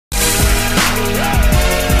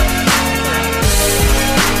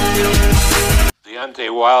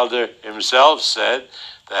Deontay Wilder himself said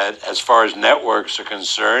that as far as networks are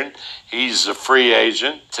concerned, he's a free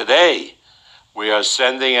agent. Today, we are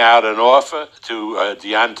sending out an offer to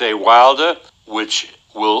Deontay Wilder, which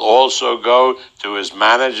will also go to his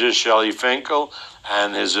manager, Shelley Finkel,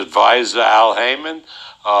 and his advisor, Al Heyman,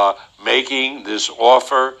 making this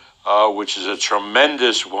offer, which is a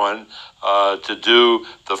tremendous one, to do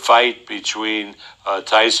the fight between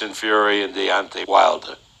Tyson Fury and Deontay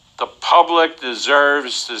Wilder. The public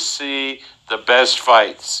deserves to see the best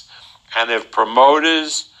fights. And if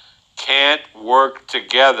promoters can't work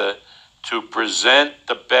together to present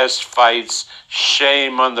the best fights,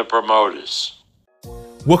 shame on the promoters.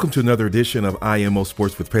 Welcome to another edition of IMO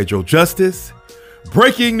Sports with Pedro Justice.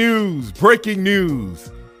 Breaking news, breaking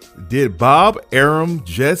news. Did Bob Arum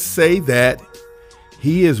just say that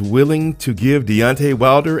he is willing to give Deontay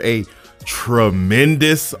Wilder a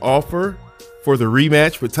tremendous offer for the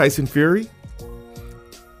rematch with Tyson Fury?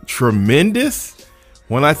 Tremendous?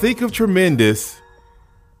 When I think of tremendous,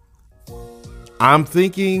 I'm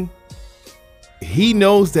thinking he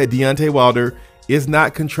knows that Deontay Wilder is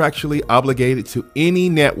not contractually obligated to any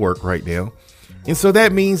network right now. And so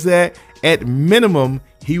that means that at minimum,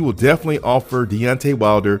 he will definitely offer Deontay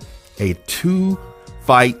Wilder a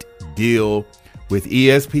 2-fight deal with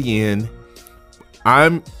ESPN.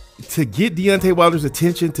 To get Deontay Wilder's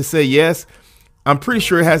attention to say yes, I'm pretty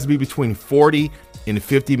sure it has to be between $40 and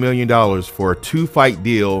 $50 million for a 2-fight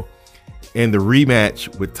deal and the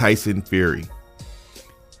rematch with Tyson Fury.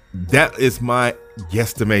 That is my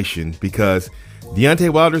guesstimation because Deontay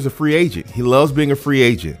Wilder is a free agent. He loves being a free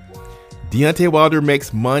agent. Deontay Wilder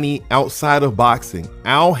makes money outside of boxing.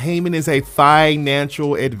 Al Heyman is a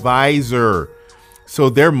financial advisor. So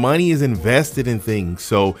their money is invested in things.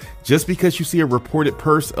 So just because you see a reported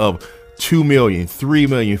purse of $2 million, $3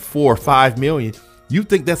 million, $4, $5 million, you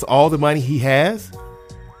think that's all the money he has?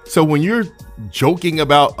 So when you're joking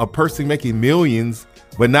about a person making millions,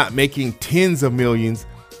 but not making tens of millions,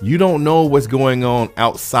 you don't know what's going on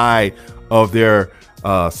outside of their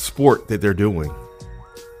sport that they're doing.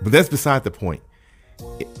 But that's beside the point.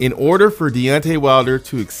 In order for Deontay Wilder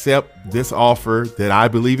to accept this offer that I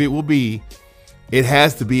believe it will be, it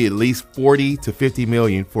has to be at least 40 to 50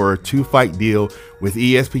 million for a 2-fight deal with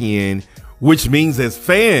ESPN, which means as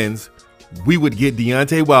fans, we would get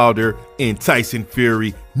Deontay Wilder and Tyson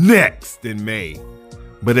Fury next in May.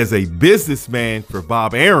 But as a businessman for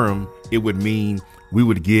Bob Arum, it would mean we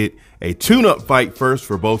would get a tune-up fight first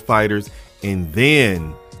for both fighters and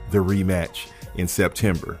then the rematch in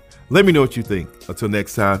September. Let me know what you think. Until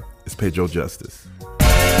next time, it's Pedro Justice.